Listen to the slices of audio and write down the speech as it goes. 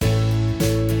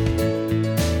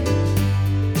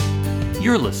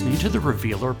You're listening to the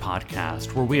Revealer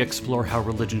podcast, where we explore how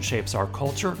religion shapes our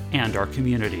culture and our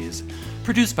communities.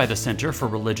 Produced by the Center for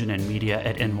Religion and Media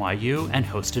at NYU and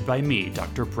hosted by me,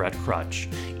 Dr. Brett Crutch.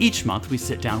 Each month we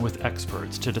sit down with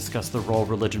experts to discuss the role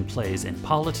religion plays in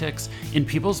politics, in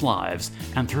people's lives,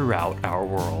 and throughout our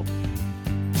world.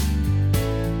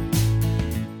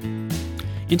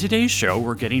 In today's show,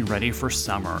 we're getting ready for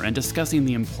summer and discussing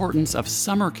the importance of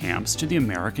summer camps to the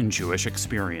American Jewish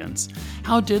experience.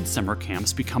 How did summer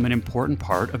camps become an important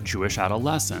part of Jewish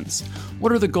adolescence?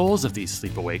 What are the goals of these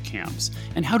sleepaway camps?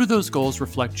 And how do those goals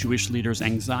reflect Jewish leaders'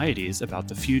 anxieties about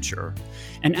the future?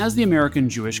 And as the American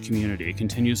Jewish community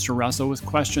continues to wrestle with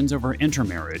questions over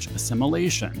intermarriage,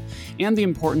 assimilation, and the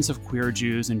importance of queer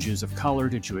Jews and Jews of color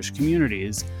to Jewish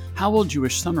communities, how will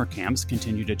Jewish summer camps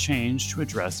continue to change to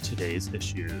address today's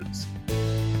issues?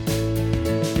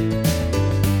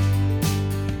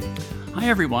 Hi,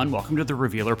 everyone. Welcome to the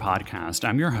Revealer podcast.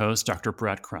 I'm your host, Dr.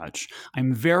 Brett Crutch.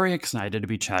 I'm very excited to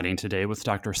be chatting today with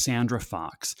Dr. Sandra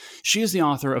Fox. She is the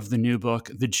author of the new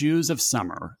book, The Jews of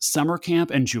Summer, Summer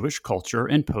Camp and Jewish Culture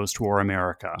in Postwar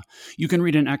America. You can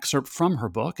read an excerpt from her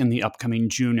book in the upcoming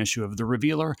June issue of The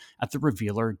Revealer at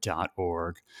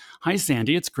therevealer.org. Hi,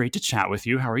 Sandy. It's great to chat with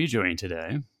you. How are you doing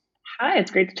today? Hi,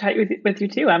 it's great to chat with you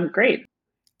too. I'm great.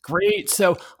 Great.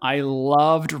 So I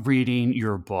loved reading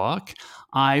your book.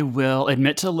 I will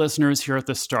admit to listeners here at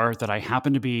the start that I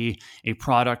happen to be a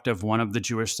product of one of the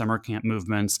Jewish summer camp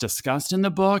movements discussed in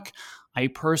the book. I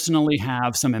personally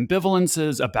have some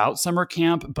ambivalences about summer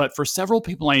camp, but for several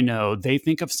people I know, they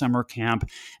think of summer camp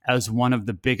as one of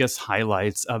the biggest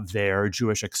highlights of their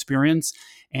Jewish experience,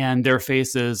 and their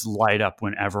faces light up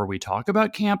whenever we talk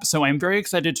about camp. So I'm very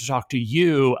excited to talk to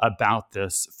you about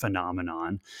this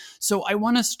phenomenon. So I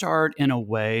want to start in a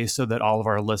way so that all of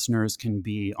our listeners can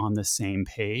be on the same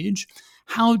page.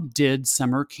 How did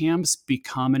summer camps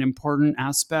become an important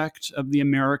aspect of the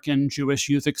American Jewish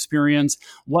youth experience?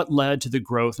 What led to the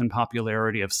growth and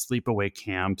popularity of sleepaway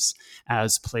camps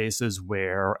as places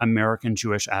where American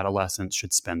Jewish adolescents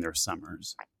should spend their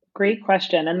summers? Great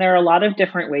question. And there are a lot of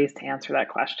different ways to answer that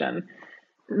question.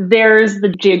 There's the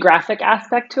geographic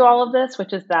aspect to all of this,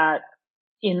 which is that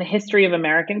in the history of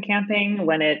American camping,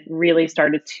 when it really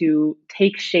started to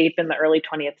take shape in the early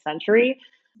 20th century,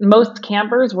 most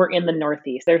campers were in the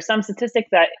Northeast. There's some statistic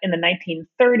that in the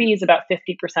 1930s, about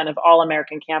 50% of all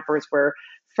American campers were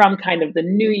from kind of the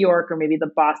New York or maybe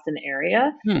the Boston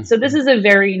area. So this is a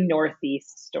very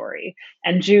Northeast story.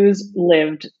 And Jews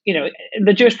lived,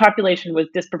 the Jewish population was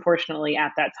disproportionately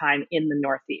at that time in the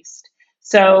Northeast.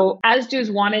 So as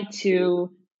Jews wanted to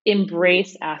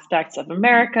embrace aspects of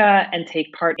America and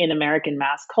take part in American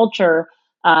mass culture,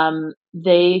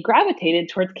 they gravitated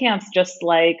towards camps just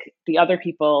like the other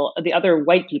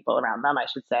white people around them, I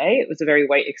should say. It was a very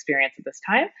white experience at this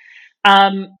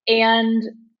time, and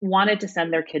wanted to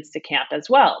send their kids to camp as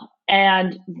well.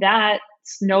 And that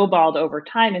snowballed over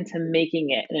time into making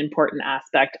it an important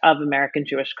aspect of American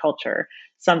Jewish culture,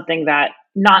 something that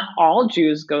not all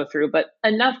Jews go through, but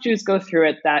enough Jews go through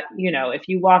it that, if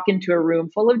you walk into a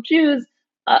room full of Jews,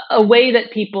 a way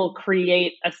that people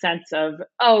create a sense of,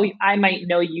 oh, I might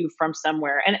know you from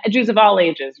somewhere. And Jews of all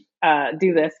ages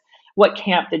do this. What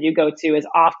camp did you go to is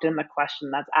often the question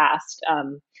that's asked,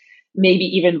 maybe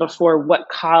even before what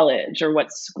college or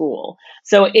what school.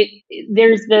 So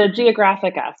there's the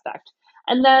geographic aspect.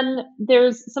 And then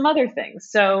there's some other things.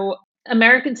 So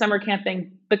American summer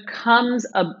camping becomes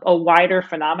a wider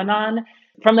phenomenon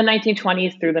from the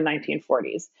 1920s through the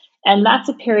 1940s. And that's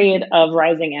a period of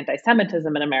rising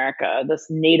anti-Semitism in America, this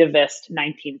nativist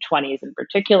 1920s in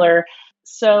particular.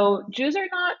 So Jews are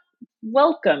not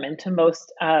welcome into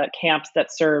most camps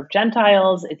that serve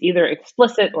Gentiles. It's either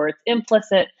explicit or it's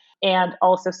implicit. And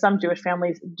also some Jewish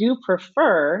families do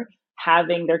prefer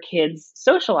having their kids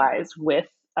socialize with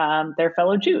their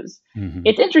fellow Jews. Mm-hmm.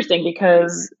 It's interesting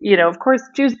because, of course,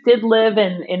 Jews did live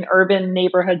in urban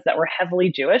neighborhoods that were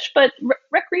heavily Jewish, but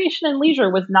recreation and leisure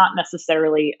was not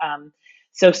necessarily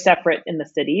so separate in the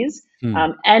cities.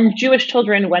 Mm-hmm. And Jewish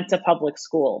children went to public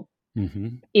school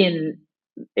mm-hmm. in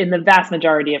the vast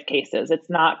majority of cases. It's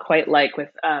not quite like with,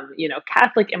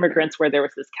 Catholic immigrants where there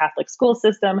was this Catholic school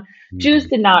system. Mm-hmm. Jews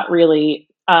did not really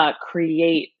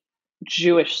create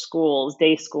Jewish schools,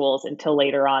 day schools, until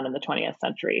later on in the 20th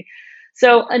century.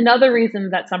 So another reason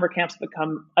that summer camps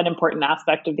become an important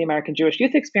aspect of the American Jewish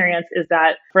youth experience is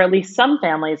that for at least some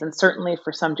families, and certainly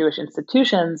for some Jewish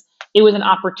institutions, it was an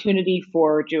opportunity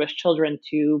for Jewish children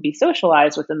to be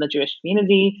socialized within the Jewish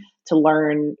community, to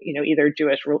learn, either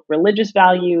Jewish religious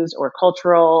values or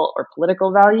cultural or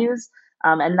political values.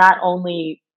 And that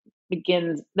only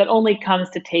that only comes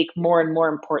to take more and more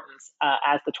importance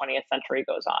as the 20th century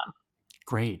goes on.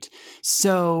 Great.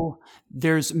 So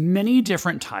there's many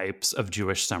different types of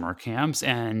Jewish summer camps,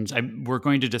 and we're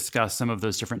going to discuss some of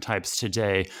those different types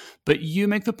today. But you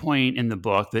make the point in the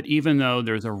book that even though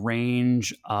there's a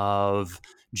range of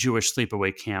Jewish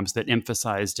sleepaway camps that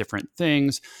emphasize different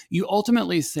things, you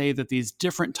ultimately say that these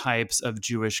different types of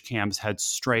Jewish camps had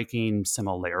striking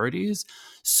similarities.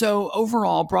 So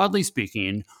overall, broadly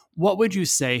speaking, what would you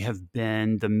say have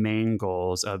been the main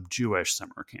goals of Jewish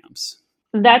summer camps?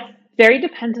 That's very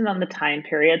dependent on the time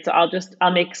period. So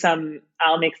I'll make some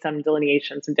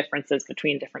delineations and differences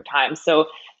between different times. So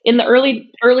in the early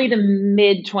to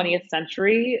mid 20th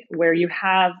century, where you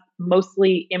have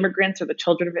mostly immigrants or the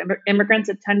children of immigrants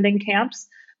attending camps,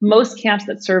 most camps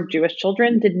that served Jewish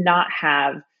children did not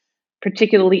have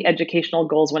particularly educational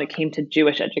goals when it came to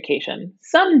Jewish education.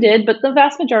 Some did, but the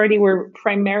vast majority were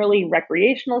primarily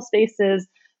recreational spaces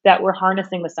that were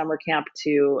harnessing the summer camp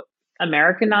to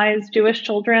Americanize Jewish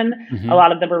children. A Hmm.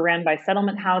 lot of them were ran by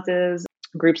settlement houses,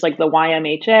 groups like the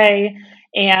YMHA,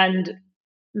 and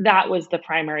that was the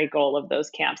primary goal of those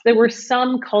camps. There were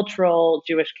some cultural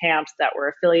Jewish camps that were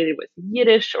affiliated with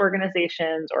Yiddish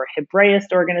organizations or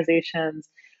Hebraist organizations,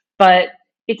 but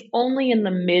it's only in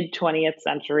the mid 20th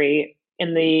century,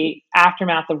 in the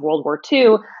aftermath of World War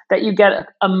II, that you get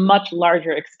a much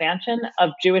larger expansion of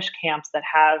Jewish camps that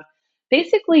have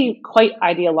basically quite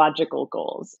ideological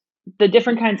goals. The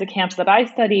different kinds of camps that I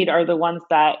studied are the ones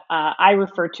that I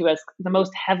refer to as the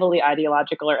most heavily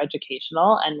ideological or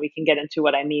educational, and we can get into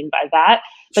what I mean by that.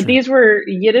 But Sure. these were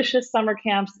Yiddishist summer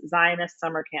camps, Zionist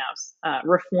summer camps,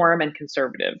 Reform and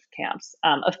conservative camps,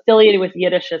 affiliated with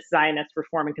Yiddishist, Zionist,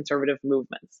 Reform and conservative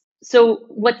movements. So,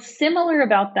 what's similar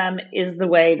about them is the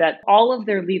way that all of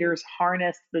their leaders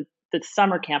harness the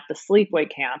summer camp, the sleepaway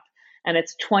camp, and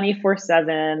its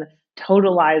 24/7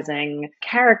 totalizing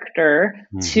character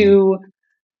Hmm. to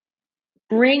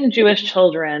bring Jewish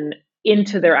children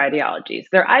into their ideologies.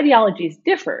 Their ideologies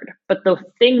differed, but the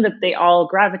thing that they all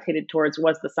gravitated towards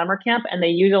was the summer camp, and they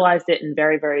utilized it in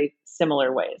very, very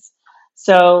similar ways.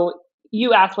 So,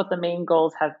 you asked what the main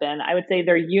goals have been. I would say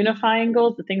their unifying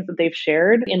goals, the things that they've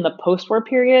shared in the post war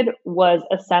period, was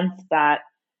a sense that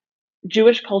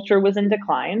Jewish culture was in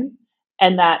decline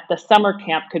and that the summer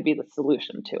camp could be the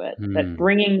solution to it. That Mm.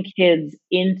 bringing kids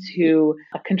into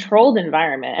a controlled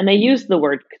environment, and they used the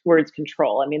words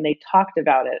control. I mean, they talked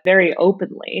about it very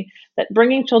openly, that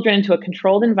bringing children into a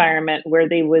controlled environment where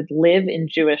they would live in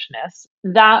Jewishness,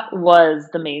 that was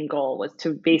the main goal, was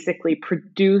to basically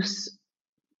produce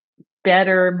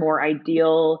better, more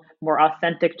ideal, more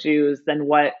authentic Jews than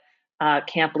what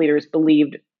camp leaders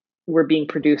believed were being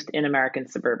produced in American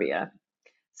suburbia.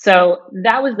 So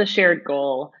that was the shared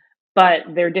goal, but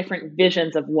their different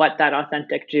visions of what that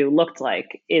authentic Jew looked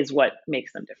like is what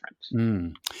makes them different.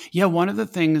 Mm. Yeah, one of the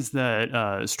things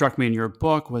that struck me in your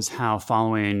book was how,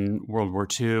 following World War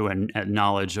II and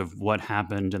knowledge of what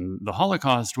happened in the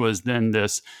Holocaust, was then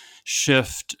this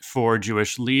shift for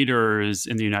Jewish leaders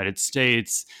in the United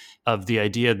States of the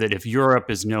idea that if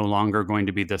Europe is no longer going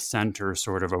to be the center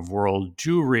sort of world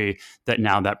Jewry, that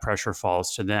now that pressure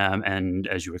falls to them. And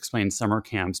as you explained, summer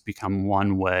camps become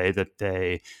one way that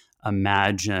they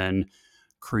imagine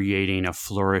creating a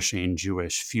flourishing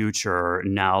Jewish future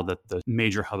now that the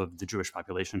major hub of the Jewish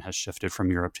population has shifted from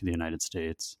Europe to the United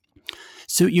States.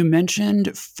 So you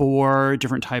mentioned four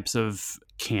different types of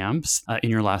camps in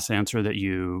your last answer that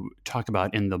you talk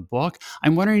about in the book.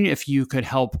 I'm wondering if you could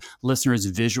help listeners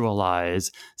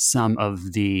visualize some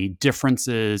of the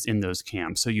differences in those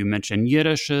camps. So you mentioned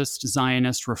Yiddishist,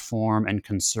 Zionist, Reform, and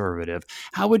Conservative.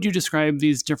 How would you describe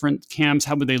these different camps?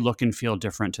 How would they look and feel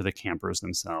different to the campers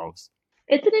themselves?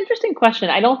 It's an interesting question.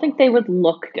 I don't think they would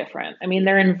look different. I mean,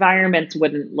 their environments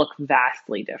wouldn't look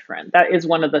vastly different. That is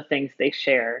one of the things they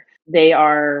share. They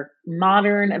are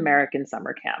modern American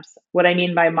summer camps. What I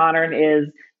mean by modern is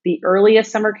the earliest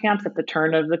summer camps at the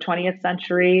turn of the 20th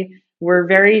century were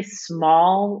very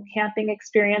small camping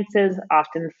experiences,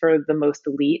 often for the most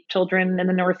elite children in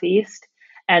the Northeast.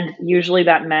 And usually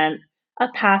that meant a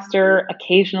pastor,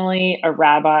 occasionally a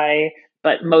rabbi,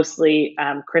 but mostly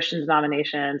Christian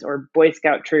denominations or Boy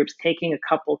Scout troops taking a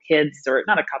couple kids, or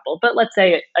not a couple, but let's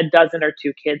say a dozen or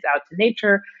two kids out to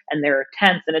nature, and there are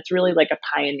tents, and it's really like a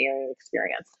pioneering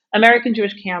experience. American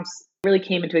Jewish camps really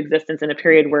came into existence in a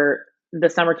period where the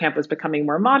summer camp was becoming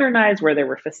more modernized, where there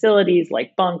were facilities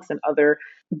like bunks and other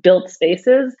built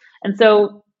spaces. And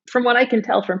so, from what I can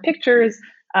tell from pictures,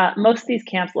 most of these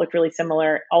camps look really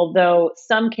similar, although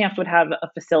some camps would have a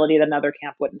facility that another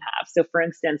camp wouldn't have. So, for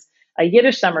instance, a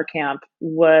Yiddish summer camp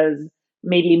was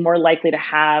maybe more likely to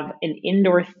have an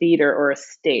indoor theater or a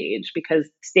stage, because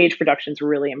stage productions were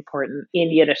really important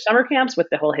in Yiddish summer camps with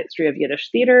the whole history of Yiddish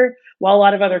theater, while a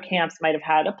lot of other camps might have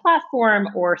had a platform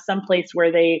or some place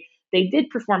where they did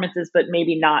performances, but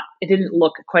maybe not, it didn't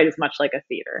look quite as much like a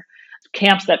theater.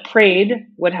 Camps that prayed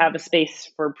would have a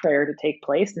space for prayer to take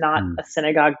place, not Mm. a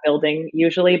synagogue building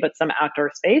usually, but some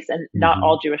outdoor space. And not Hmm.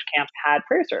 all Jewish camps had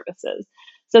prayer services.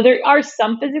 So there are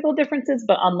some physical differences,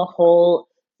 but on the whole,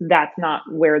 that's not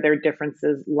where their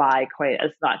differences lie quite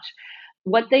as much.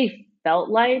 What they felt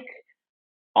like,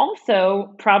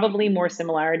 also probably more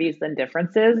similarities than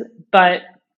differences, but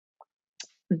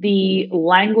the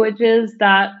languages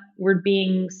that were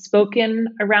being spoken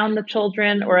around the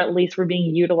children, or at least were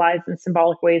being utilized in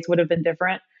symbolic ways, would have been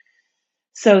different.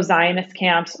 So Zionist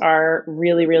camps are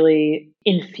really, really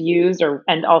infused, or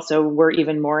and also were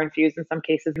even more infused in some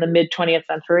cases in the mid 20th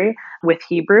century with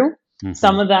Hebrew.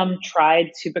 Some Hmm. of them tried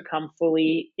to become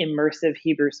fully immersive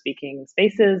Hebrew speaking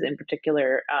spaces. In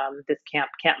particular, this Camp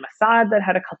Masad, that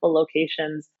had a couple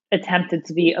locations, attempted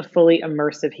to be a fully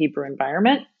immersive Hebrew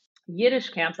environment.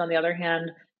 Yiddish camps, on the other hand,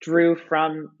 drew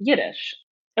from Yiddish.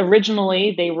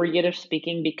 Originally, they were Yiddish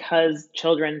speaking because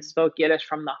children spoke Yiddish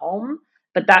from the home,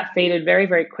 but that faded very,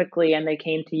 very quickly, and they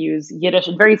came to use Yiddish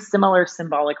in very similar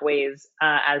symbolic ways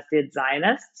as did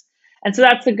Zionists. And so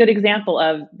that's a good example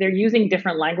of they're using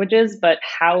different languages, but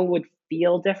how it would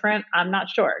feel different, I'm not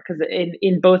sure. Because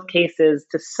in both cases,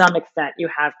 to some extent, you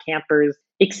have campers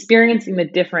experiencing the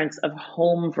difference of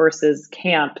home versus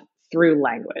camp through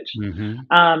language. Hmm.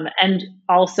 And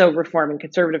also, Reform and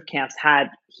conservative camps had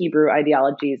Hebrew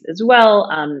ideologies as well.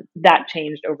 That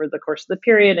changed over the course of the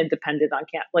period and depended on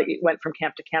camp, like it went from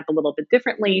camp to camp a little bit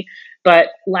differently. But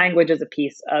language is a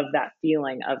piece of that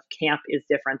feeling of camp is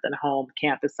different than home.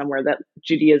 Camp is somewhere that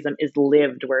Judaism is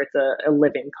lived, where it's a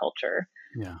living culture.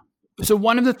 Yeah. So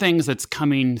one of the things that's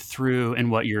coming through in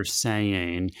what you're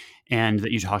saying and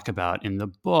that you talk about in the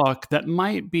book that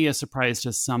might be a surprise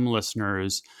to some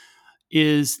listeners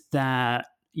is that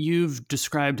you've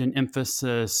described an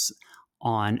emphasis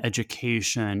on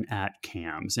education at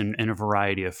camps in a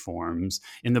variety of forms.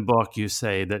 In the book, you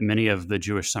say that many of the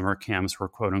Jewish summer camps were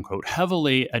quote unquote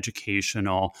heavily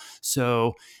educational.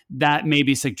 So that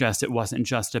maybe suggests it wasn't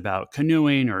just about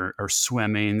canoeing or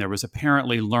swimming. There was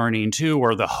apparently learning too,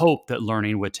 or the hope that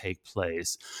learning would take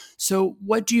place. So,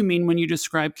 what do you mean when you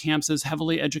describe camps as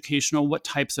heavily educational? What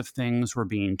types of things were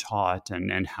being taught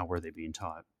and how were they being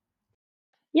taught?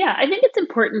 Yeah, I think it's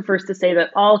important first to say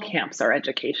that all camps are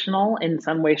educational in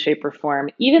some way, shape, or form.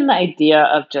 Even the idea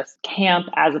of just camp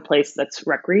as a place that's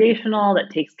recreational, that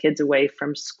takes kids away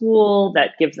from school,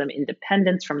 that gives them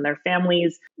independence from their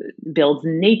families, builds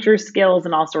nature skills,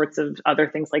 and all sorts of other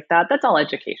things like that, that's all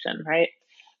education, right?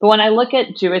 But when I look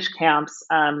at Jewish camps,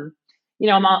 I'm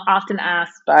often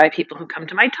asked by people who come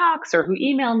to my talks or who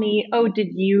email me, oh, did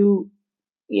you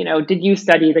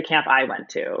study the camp I went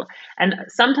to? And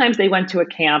sometimes they went to a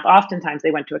camp, oftentimes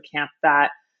they went to a camp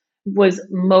that was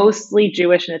mostly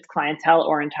Jewish in its clientele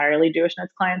or entirely Jewish in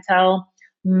its clientele.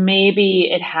 Maybe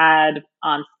it had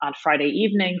on Friday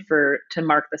evening for to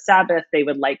mark the Sabbath, they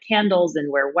would light candles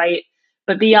and wear white.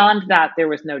 But beyond that, there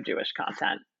was no Jewish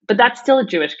content. But that's still a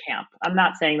Jewish camp. I'm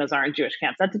not saying those aren't Jewish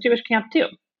camps. That's a Jewish camp too.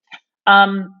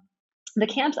 Um, the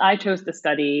camps I chose to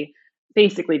study,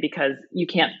 basically because you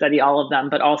can't study all of them,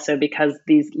 but also because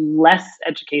these less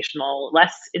educational,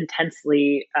 less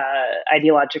intensely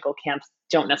ideological camps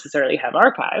don't necessarily have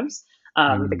archives.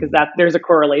 Because Mm. that there's a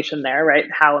correlation there, right?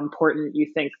 How important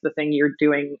you think the thing you're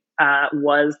doing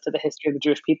was to the history of the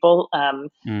Jewish people,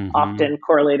 Hmm. often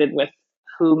correlated with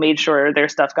who made sure their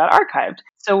stuff got archived.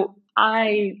 So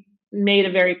I made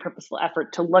a very purposeful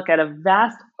effort to look at a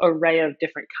vast array of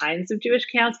different kinds of Jewish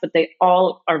camps, but they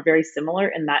all are very similar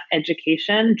in that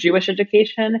education, Jewish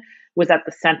education, was at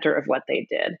the center of what they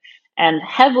did. And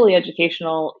heavily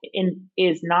educational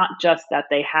is not just that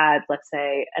they had, let's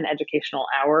say, an educational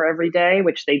hour every day,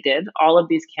 which they did. All of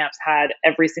these camps had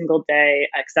every single day,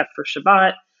 except for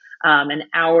Shabbat, an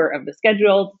hour of the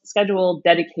schedule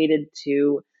dedicated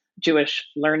to Jewish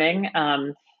learning.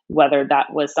 Whether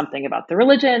that was something about the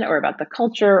religion or about the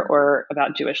culture or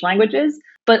about Jewish languages,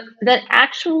 but that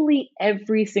actually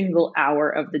every single hour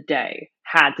of the day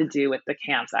had to do with the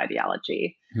camp's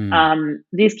ideology. Mm.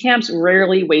 These camps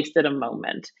rarely wasted a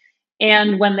moment.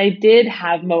 And when they did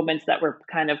have moments that were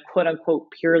kind of quote unquote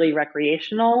purely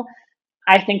recreational,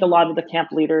 I think a lot of the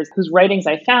camp leaders whose writings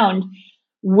I found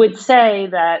would say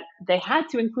that they had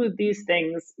to include these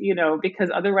things,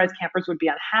 because otherwise campers would be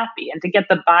unhappy. And to get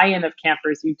the buy-in of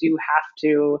campers, you do have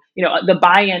to, the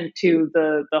buy-in to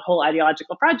the whole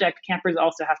ideological project, campers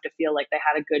also have to feel like they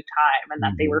had a good time and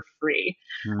that they Mm-hmm. were free.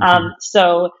 Mm-hmm.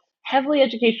 So heavily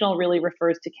educational really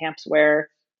refers to camps where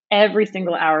every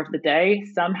single hour of the day,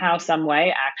 somehow, some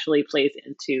way, actually plays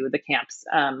into the camp's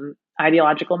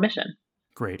ideological mission.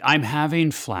 Great. I'm having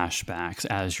flashbacks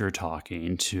as you're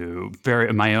talking to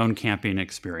my own camping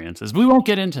experiences. We won't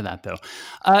get into that though.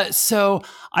 So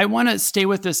I want to stay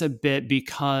with this a bit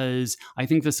because I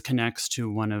think this connects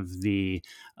to one of the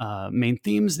main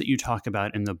themes that you talk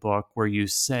about in the book, where you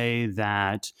say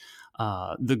that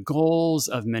the goals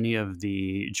of many of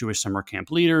the Jewish summer camp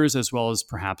leaders, as well as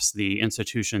perhaps the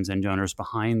institutions and donors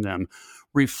behind them,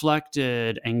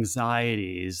 reflected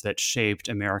anxieties that shaped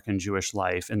American Jewish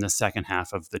life in the second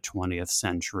half of the 20th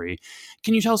century.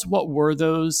 Can you tell us what were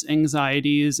those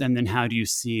anxieties, and then how do you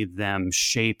see them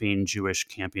shaping Jewish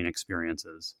camping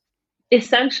experiences?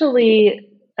 Essentially,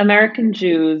 American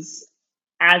Jews,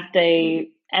 as they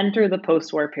enter the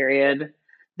post-war period,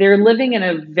 they're living in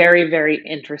a very, very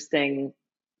interesting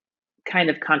kind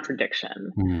of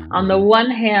contradiction. On the Mm-hmm.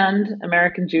 one hand,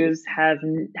 American Jews had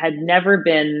never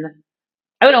been,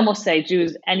 I would almost say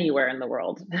Jews anywhere in the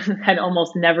world had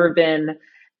almost never been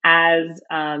as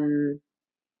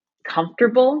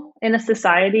comfortable in a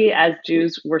society as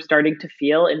Jews were starting to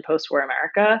feel in post-war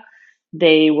America.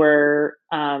 They were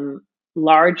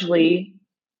largely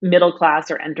middle class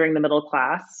or entering the middle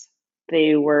class.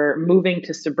 They were moving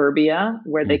to suburbia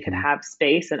where they could Mm-hmm. have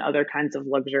space and other kinds of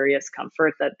luxurious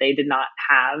comfort that they did not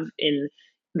have in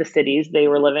the cities they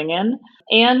were living in.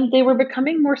 And they were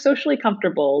becoming more socially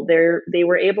comfortable. They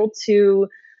were able to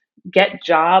get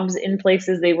jobs in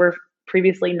places they were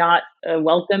previously not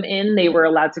welcome in. They were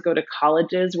allowed to go to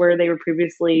colleges where they were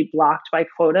previously blocked by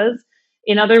quotas.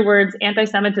 In other words, anti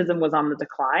Semitism was on the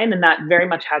decline, and that very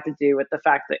much had to do with the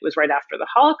fact that it was right after the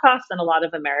Holocaust, and a lot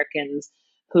of Americans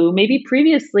who maybe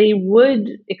previously would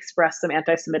express some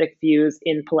anti Semitic views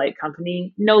in polite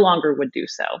company no longer would do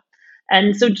so.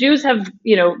 And so Jews have,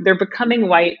 they're becoming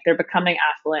white, they're becoming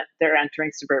affluent, they're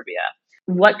entering suburbia.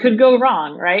 What could go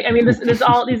wrong, right? I mean, these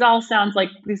sound like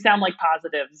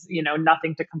positives,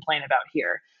 nothing to complain about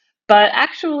here. But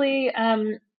actually,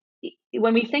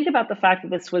 when we think about the fact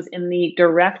that this was in the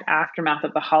direct aftermath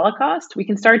of the Holocaust, we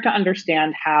can start to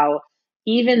understand how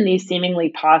even these seemingly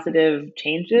positive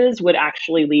changes would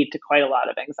actually lead to quite a lot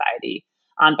of anxiety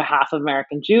on behalf of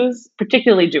American Jews,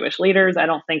 particularly Jewish leaders. I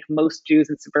don't think most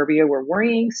Jews in suburbia were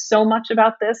worrying so much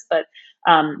about this, but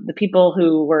the people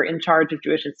who were in charge of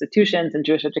Jewish institutions and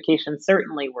Jewish education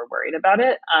certainly were worried about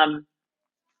it.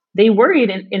 They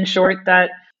worried, in short, that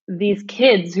these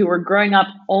kids who were growing up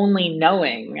only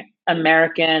knowing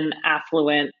American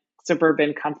affluent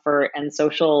suburban comfort and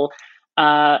social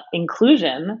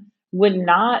inclusion would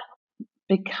not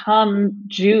become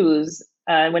Jews,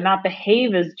 would not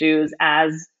behave as Jews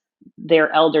as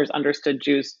their elders understood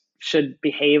Jews should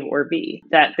behave or be.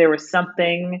 That there was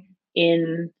something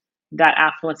in that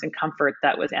affluence and comfort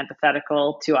that was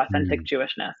antithetical to authentic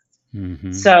Jewishness.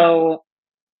 Mm-hmm. So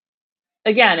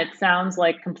again, it sounds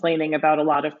like complaining about a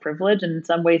lot of privilege, and in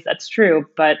some ways that's true.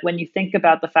 But when you think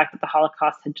about the fact that the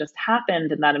Holocaust had just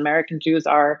happened and that American Jews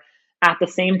are, at the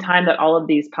same time that all of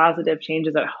these positive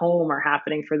changes at home are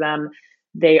happening for them,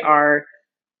 they are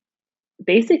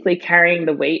basically carrying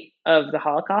the weight of the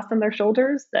Holocaust on their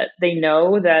shoulders, that they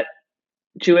know that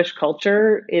Jewish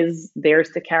culture is theirs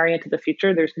to carry into the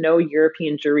future. There's no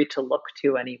European Jewry to look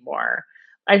to anymore.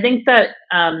 I think that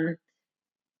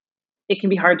it can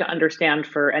be hard to understand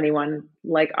for anyone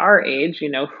like our age,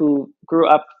 who grew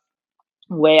up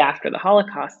way after the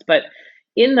Holocaust. But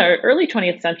in the early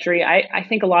 20th century, I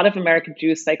think a lot of American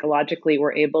Jews psychologically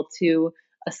were able to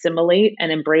assimilate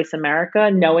and embrace America,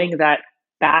 knowing that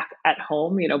back at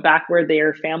home, back where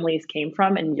their families came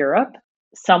from in Europe,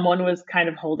 someone was kind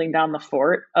of holding down the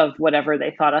fort of whatever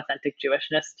they thought authentic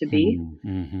Jewishness to be.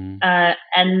 Mm-hmm.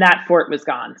 And that fort was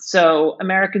gone. So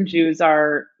American Jews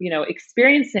are,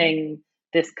 experiencing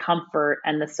this comfort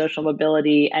and the social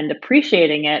mobility and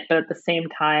appreciating it, but at the same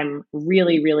time,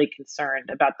 really, really concerned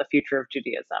about the future of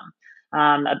Judaism,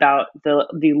 about the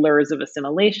lures of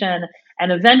assimilation,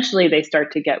 and eventually they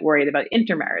start to get worried about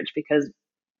intermarriage because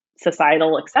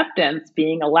societal acceptance,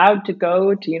 being allowed to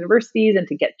go to universities and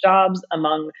to get jobs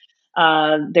among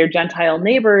their Gentile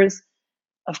neighbors,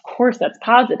 of course, that's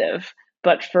positive.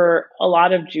 But for a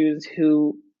lot of Jews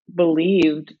who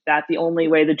believed that the only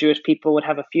way the Jewish people would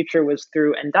have a future was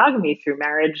through endogamy, through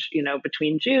marriage,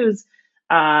 between Jews,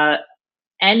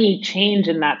 any change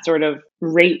in that sort of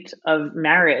rate of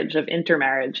marriage, of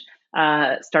intermarriage,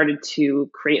 started to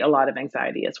create a lot of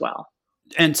anxiety as well.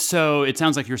 And so it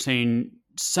sounds like you're saying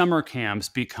summer camps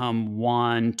become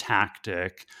one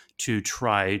tactic to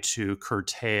try to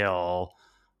curtail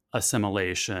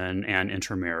assimilation and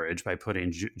intermarriage by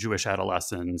putting Jewish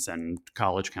adolescents and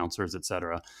college counselors, et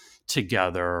cetera,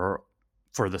 together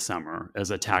for the summer as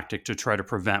a tactic to try to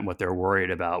prevent what they're worried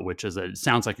about, which is, it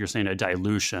sounds like you're saying, a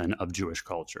dilution of Jewish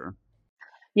culture.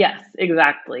 Yes,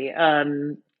 exactly.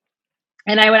 And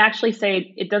I would actually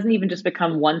say it doesn't even just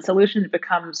become one solution, it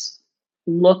becomes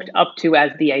looked up to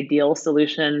as the ideal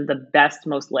solution, the best,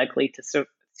 most likely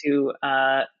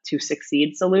to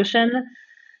succeed solution.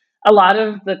 A lot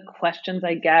of the questions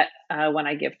I get when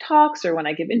I give talks or when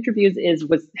I give interviews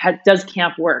does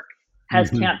camp work? Has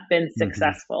Mm-hmm. camp been Mm-hmm.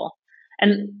 successful?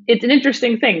 And it's an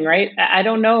interesting thing, right? I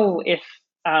don't know if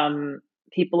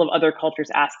people of other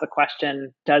cultures ask the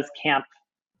question, does camp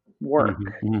work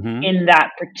Mm-hmm. Mm-hmm. in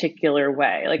that particular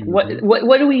way? Like, Mm-hmm.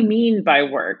 what do we mean by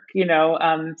work?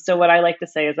 So what I like to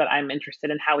say is that I'm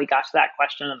interested in how we got to that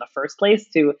question in the first place,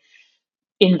 to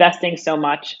investing so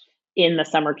much in the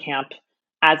summer camp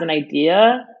as an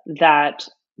idea that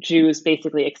Jews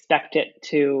basically expect it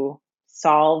to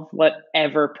solve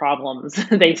whatever problems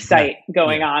they Yeah. cite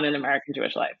going Yeah. on in American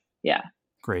Jewish life. Yeah.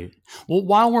 Great. Well,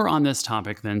 while we're on this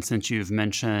topic, then, since you've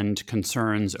mentioned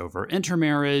concerns over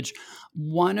intermarriage,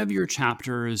 one of your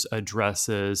chapters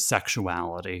addresses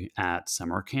sexuality at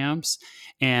summer camps.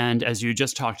 And as you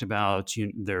just talked about,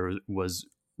 there was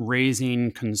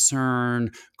raising concern,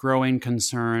 growing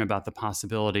concern about the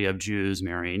possibility of Jews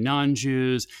marrying non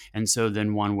Jews. And so,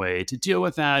 then one way to deal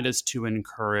with that is to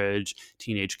encourage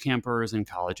teenage campers and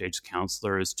college age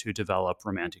counselors to develop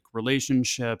romantic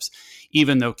relationships,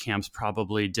 even though camps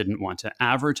probably didn't want to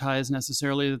advertise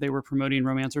necessarily that they were promoting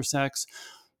romance or sex.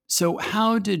 So,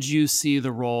 how did you see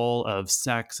the role of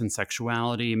sex and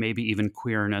sexuality, maybe even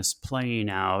queerness, playing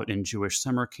out in Jewish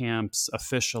summer camps,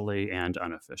 officially and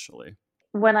unofficially?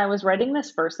 When I was writing this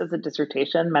first as a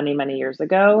dissertation many, many years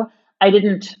ago, I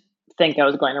didn't think I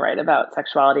was going to write about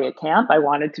sexuality at camp. I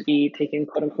wanted to be taken,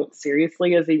 quote unquote,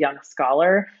 seriously as a young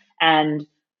scholar. And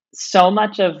so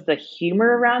much of the humor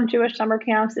around Jewish summer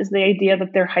camps is the idea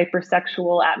that they're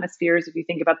hypersexual atmospheres. If you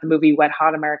think about the movie Wet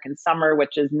Hot American Summer,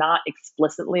 which is not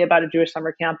explicitly about a Jewish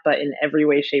summer camp, but in every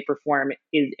way, shape, or form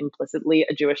is implicitly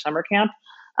a Jewish summer camp.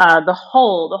 The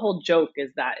whole joke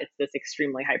is that it's this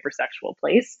extremely hypersexual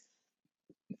place,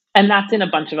 and that's in a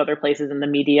bunch of other places in the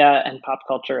media and pop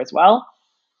culture as well.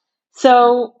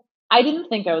 So I didn't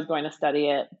think I was going to study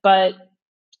it, but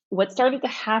what started to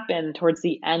happen towards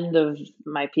the end of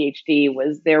my PhD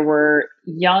was there were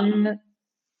young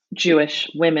Jewish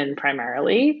women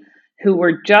primarily who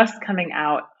were just coming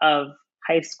out of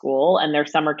high school and their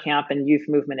summer camp and youth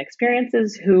movement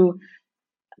experiences, who,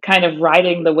 kind of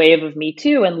riding the wave of Me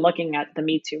Too and looking at the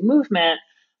Me Too movement,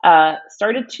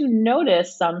 started to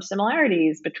notice some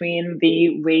similarities between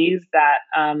the ways that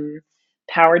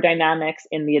power dynamics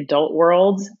in the adult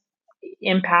world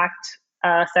impact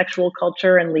sexual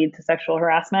culture and lead to sexual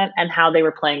harassment, and how they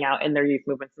were playing out in their youth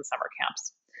movements and summer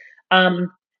camps.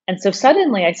 And so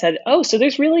suddenly I said, oh, so there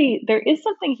is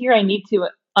something here I need to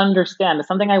understand. It's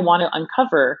something I want to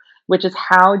uncover, which is,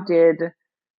 how did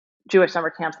Jewish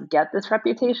summer camps get this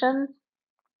reputation?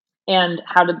 And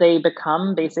how did they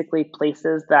become basically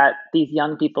places that these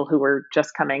young people who were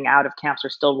just coming out of camps or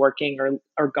still working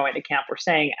or going to camp were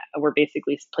saying were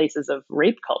basically places of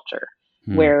rape culture,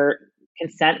 Hmm. where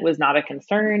consent was not a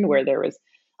concern, where there was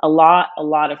a lot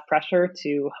of pressure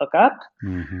to hook up.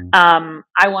 Hmm.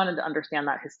 I wanted to understand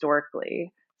that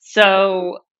historically.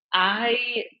 So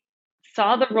I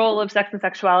saw the role of sex and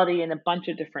sexuality in a bunch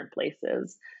of different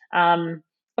places. Um,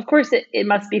 of course, it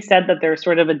must be said that there's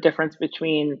sort of a difference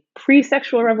between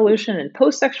pre-sexual revolution and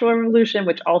post-sexual revolution,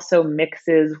 which also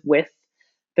mixes with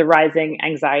the rising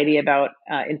anxiety about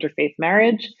interfaith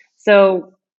marriage.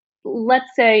 So let's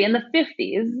say in the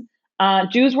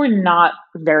 50s, Jews were not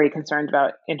very concerned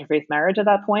about interfaith marriage at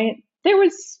that point. There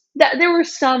were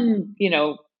some,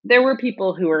 there were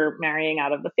people who were marrying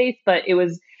out of the faith, but it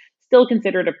was still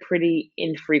considered a pretty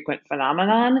infrequent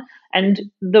phenomenon. And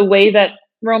the way that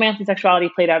romance and sexuality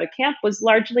played out at camp was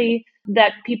largely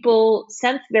that people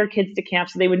sent their kids to camp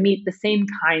so they would meet the same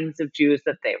kinds of Jews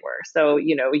that they were. So,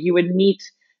 you would meet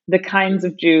the kinds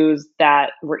of Jews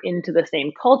that were into the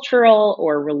same cultural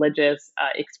or religious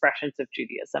expressions of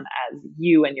Judaism as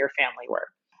you and your family were.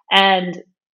 And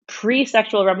pre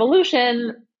sexual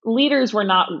revolution, leaders were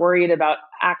not worried about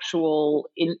actual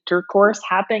intercourse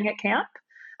happening at camp.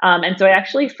 And so I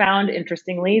actually found,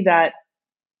 interestingly, that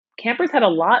campers had a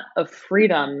lot of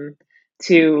freedom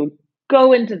to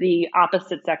go into the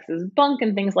opposite sex's bunk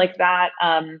and things like that,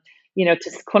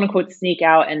 to quote unquote sneak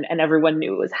out, and everyone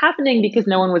knew it was happening because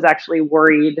no one was actually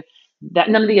worried, that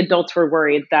none of the adults were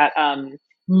worried that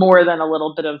more than a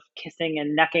little bit of kissing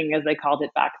and necking, as they called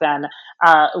it back then,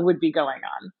 would be going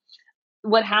on.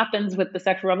 What happens with the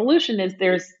sexual revolution is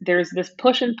there's this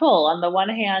push and pull. On the one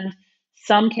hand,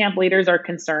 some camp leaders are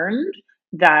concerned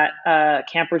that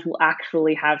campers will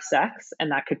actually have sex,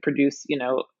 and that could produce,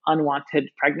 unwanted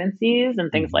pregnancies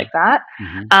and things Mm-hmm. like that.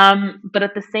 Mm-hmm. But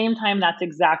at the same time, that's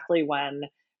exactly when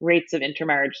rates of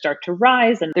intermarriage start to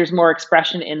rise, and there's more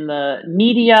expression in the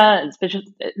media, especially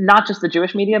not just the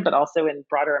Jewish media, but also in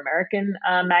broader American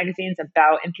magazines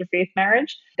about interfaith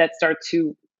marriage, that start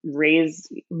to raise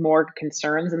more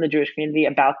concerns in the Jewish community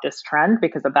about this trend,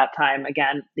 because at that time,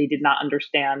 again, they did not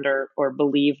understand or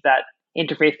believe that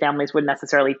interfaith families would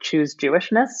necessarily choose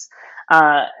Jewishness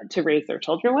to raise their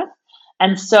children with.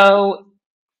 And so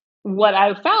what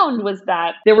I found was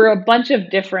that there were a bunch of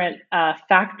different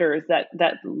factors that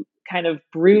kind of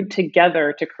brewed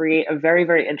together to create a very,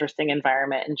 very interesting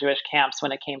environment in Jewish camps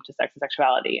when it came to sex and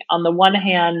sexuality. On the one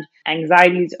hand,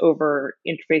 anxieties over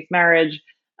interfaith marriage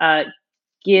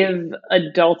give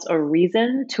adults a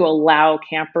reason to allow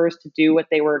campers to do what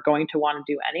they were going to want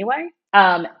to do anyway.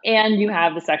 And you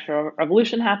have the sexual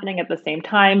revolution happening at the same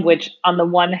time, which, on the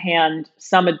one hand,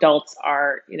 some adults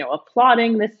are,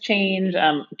 applauding this change.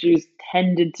 Jews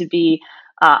tended to be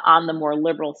on the more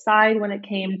liberal side when it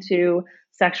came to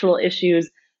sexual issues.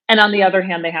 And on the other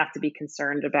hand, they have to be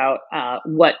concerned about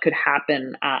what could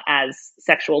happen as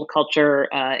sexual culture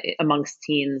amongst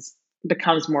teens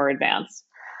becomes more advanced.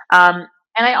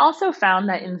 And I also found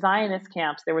that in Zionist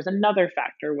camps, there was another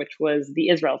factor, which was the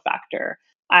Israel factor.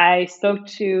 I spoke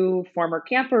to former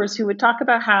campers who would talk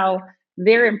about how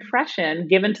their impression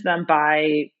given to them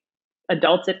by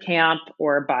adults at camp,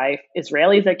 or by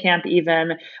Israelis at camp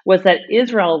even, was that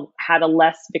Israel had a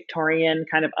less Victorian,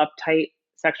 kind of uptight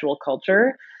sexual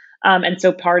culture. And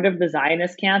so part of the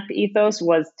Zionist camp ethos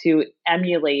was to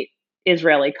emulate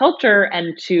Israeli culture,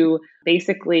 and to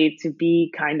basically to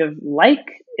be kind of like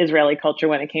Israeli culture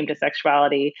when it came to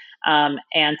sexuality,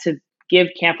 and to give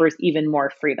campers even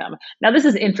more freedom. Now, this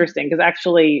is interesting because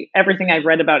actually everything I've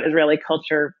read about Israeli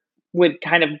culture would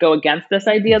kind of go against this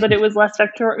idea that it was less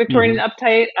Victorian and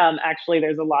uptight. Actually,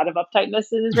 there's a lot of uptightness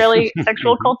in Israeli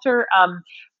sexual Mm-hmm. culture.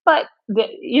 But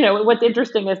what's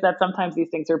interesting is that sometimes these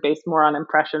things are based more on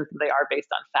impressions than they are based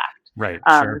on fact. Right.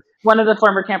 Sure. One of the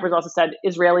former campers also said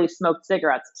Israelis smoked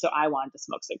cigarettes, so I wanted to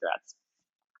smoke cigarettes.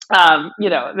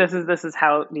 This is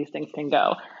how these things can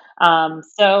go.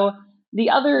 So the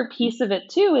other piece of it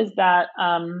too is that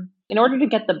in order to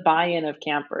get the buy-in of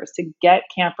campers, to get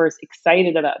campers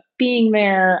excited about being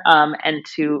there, and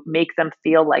to make them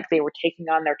feel like they were taking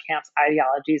on their camp's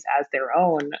ideologies as their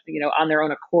own, on their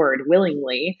own accord,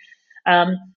 willingly,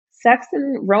 um, sex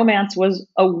and romance was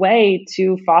a way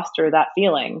to foster that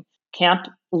feeling. Camp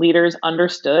leaders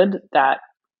understood that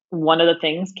one of the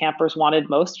things campers wanted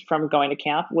most from going to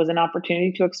camp was an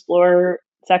opportunity to explore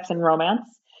sex and romance.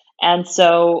 And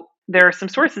so there are some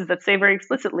sources that say very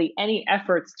explicitly any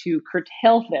efforts to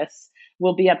curtail this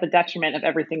will be at the detriment of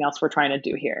everything else we're trying to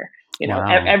do here.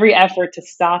 Wow. Every effort to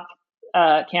stop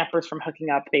campers from hooking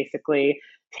up basically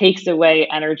takes away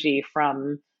energy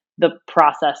from the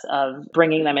process of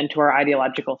bringing them into our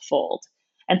ideological fold.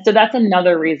 And so that's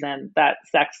another reason that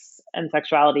sex and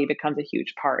sexuality becomes a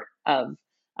huge part of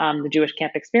the Jewish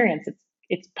camp experience.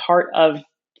 It's part of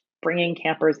bringing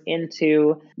campers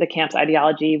into the camp's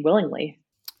ideology willingly.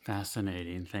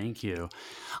 Fascinating. Thank you.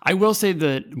 I will say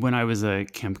that when I was a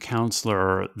camp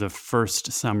counselor, the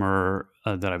first summer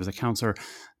that I was a counselor,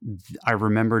 I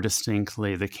remember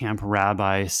distinctly the camp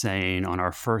rabbi saying on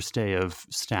our first day of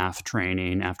staff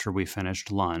training after we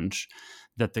finished lunch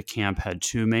that the camp had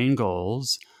two main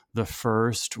goals. The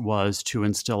first was to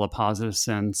instill a positive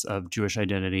sense of Jewish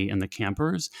identity in the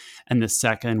campers, and the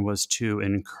second was to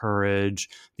encourage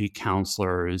the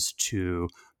counselors to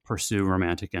pursue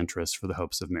romantic interests for the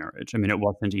hopes of marriage. I mean, it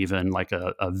wasn't even like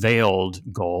a veiled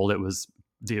goal. It was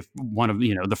one of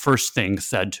the first things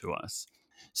said to us.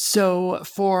 So,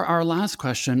 for our last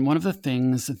question, one of the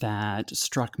things that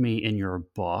struck me in your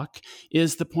book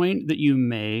is the point that you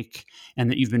make and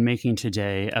that you've been making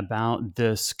today about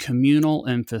this communal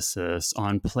emphasis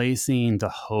on placing the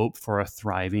hope for a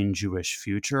thriving Jewish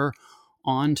future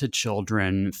onto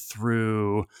children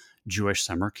through Jewish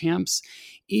summer camps,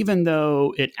 even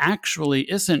though it actually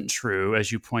isn't true,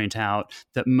 as you point out,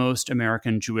 that most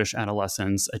American Jewish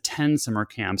adolescents attend summer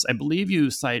camps. I believe you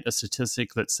cite a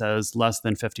statistic that says less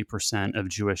than 50% of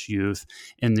Jewish youth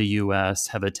in the US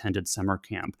have attended summer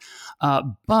camp.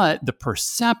 But the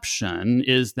perception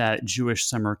is that Jewish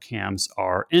summer camps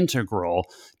are integral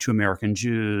to American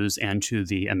Jews and to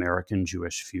the American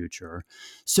Jewish future.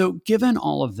 So, given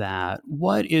all of that,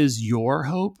 what is your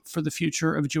hope for the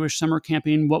future of Jewish summer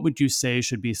camping? What would you say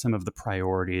should be some of the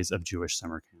priorities of Jewish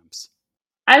summer camps?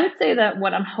 I would say that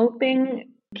what I'm hoping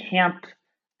camp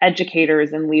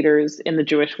educators and leaders in the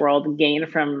Jewish world gain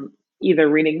from either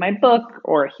reading my book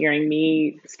or hearing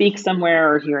me speak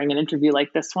somewhere or hearing an interview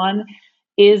like this one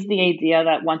is the idea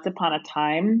that once upon a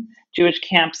time, Jewish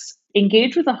camps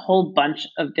engage with a whole bunch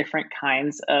of different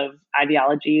kinds of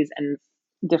ideologies and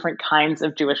different kinds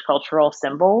of Jewish cultural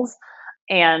symbols.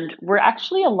 And we're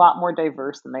actually a lot more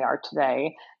diverse than they are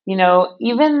today. You know,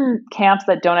 even camps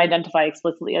that don't identify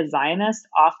explicitly as Zionist,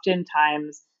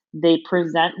 oftentimes they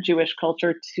present Jewish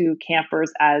culture to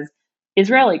campers as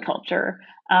Israeli culture.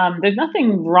 There's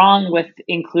nothing wrong with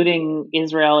including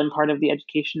Israel in part of the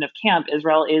education of camp.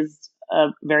 Israel is a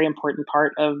very important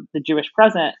part of the Jewish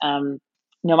present.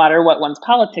 No matter what one's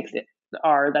politics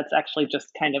are, that's actually just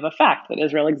kind of a fact that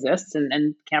Israel exists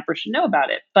and campers should know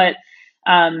about it. But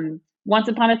once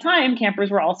upon a time, campers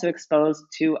were also exposed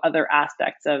to other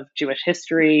aspects of Jewish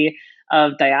history,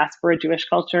 of diaspora Jewish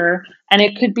culture. And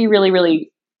it could be really,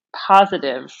 really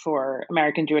positive for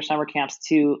American Jewish summer camps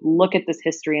to look at this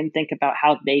history and think about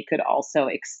how they could also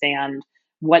expand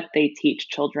what they teach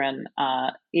children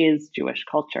is Jewish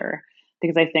culture.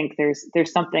 Because I think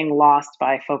there's something lost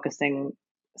by focusing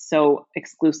so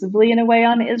exclusively in a way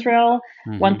on Israel.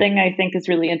 Mm-hmm. One thing I think is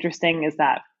really interesting is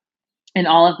that in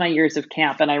all of my years of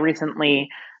camp, and I recently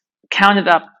counted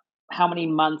up how many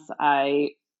months I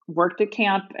worked at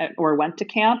camp or went to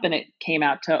camp, and it came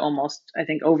out to almost, I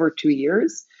think, over 2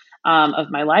 years of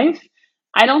my life.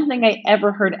 I don't think I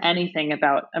ever heard anything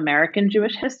about American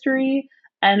Jewish history.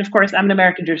 And of course, I'm an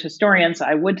American Jewish historian, so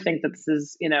I would think that this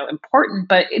is, important,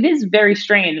 but it is very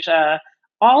strange.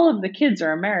 All of the kids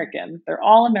are American. They're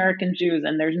all American Jews,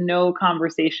 and there's no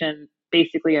conversation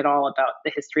basically at all about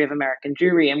the history of American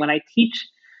Jewry. And when I teach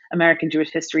American Jewish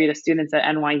history to students at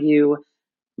NYU,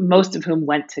 most of whom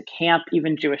went to camp,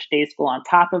 even Jewish day school on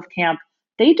top of camp,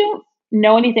 they don't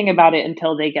know anything about it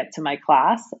until they get to my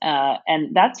class.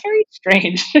 And that's very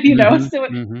strange, Mm-hmm. So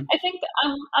Mm-hmm. I think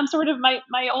I'm sort of my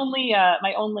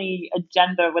only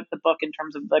agenda with the book in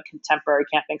terms of the contemporary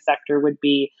camping sector would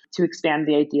be to expand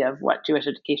the idea of what Jewish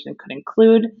education could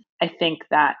include. I think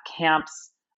that camps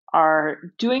are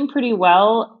doing pretty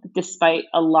well despite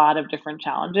a lot of different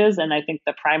challenges. And I think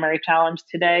the primary challenge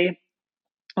today,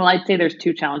 well, I'd say there's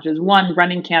two challenges. One,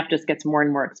 running camp just gets more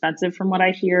and more expensive from what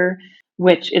I hear,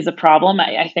 which is a problem.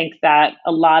 I think that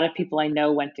a lot of people I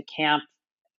know went to camp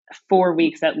 4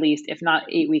 weeks at least, if not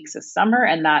 8 weeks a summer.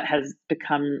 And that has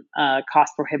become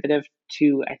cost prohibitive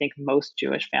to, I think, most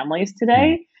Jewish families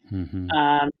today Mm-hmm.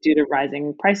 due to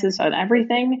rising prices on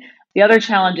everything. The other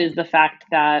challenge is the fact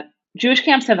that Jewish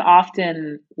camps have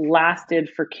often lasted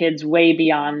for kids way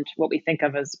beyond what we think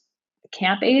of as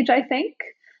camp age, I think.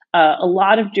 A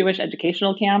lot of Jewish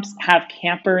educational camps have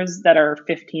campers that are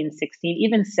 15, 16,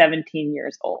 even 17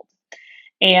 years old.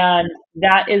 And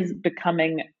that is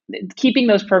keeping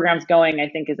those programs going, I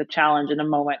think, is a challenge in a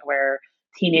moment where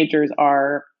teenagers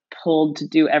are pulled to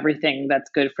do everything that's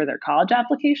good for their college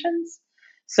applications.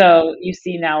 So you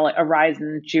see now a rise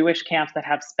in Jewish camps that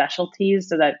have specialties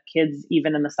so that kids,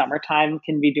 even in the summertime,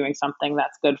 can be doing something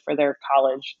that's good for their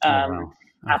college Oh, wow.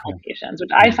 Okay. applications, which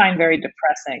I find very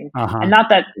depressing. Uh-huh. And not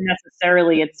that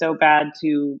necessarily it's so bad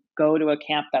to go to a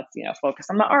camp that's, focused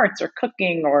on the arts or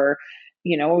cooking or,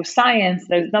 science.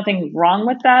 There's nothing wrong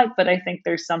with that. But I think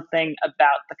there's something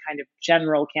about the kind of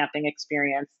general camping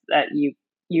experience that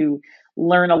you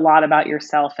learn a lot about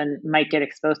yourself and might get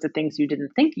exposed to things you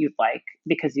didn't think you'd like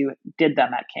because you did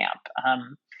them at camp.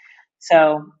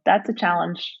 So that's a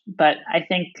challenge, but I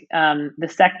think the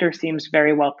sector seems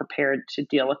very well prepared to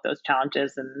deal with those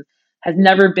challenges and has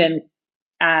never been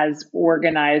as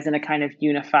organized in a kind of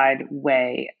unified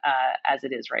way as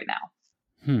it is right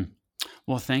now.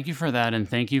 Well, thank you for that, and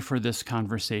thank you for this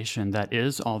conversation. That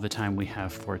is all the time we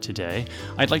have for today.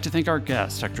 I'd like to thank our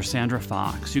guest, Dr. Sandra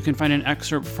Fox. You can find an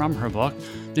excerpt from her book,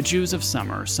 The Jews of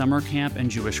Summer, Summer Camp and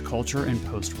Jewish Culture in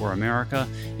Postwar America,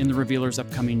 in the Revealer's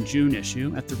upcoming June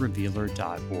issue at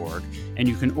therevealer.org. And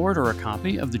you can order a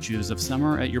copy of The Jews of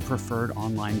Summer at your preferred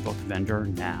online book vendor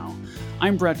now.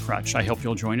 I'm Brett Crutch. I hope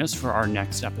you'll join us for our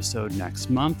next episode next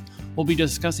month. we'll be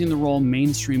discussing the role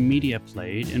mainstream media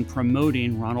played in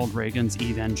promoting Ronald Reagan's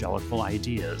evangelical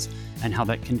ideas and how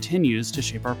that continues to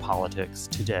shape our politics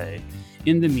today.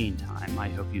 In the meantime, I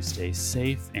hope you stay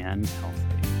safe and healthy.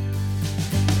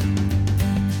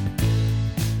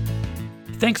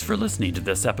 Thanks for listening to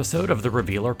this episode of the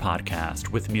Revealer Podcast,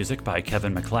 with music by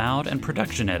Kevin MacLeod and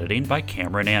production editing by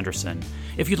Cameron Anderson.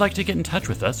 If you'd like to get in touch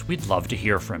with us, we'd love to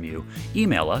hear from you.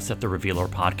 Email us at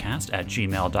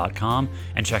therevealerpodcast@gmail.com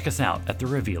and check us out at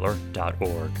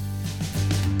therevealer.org.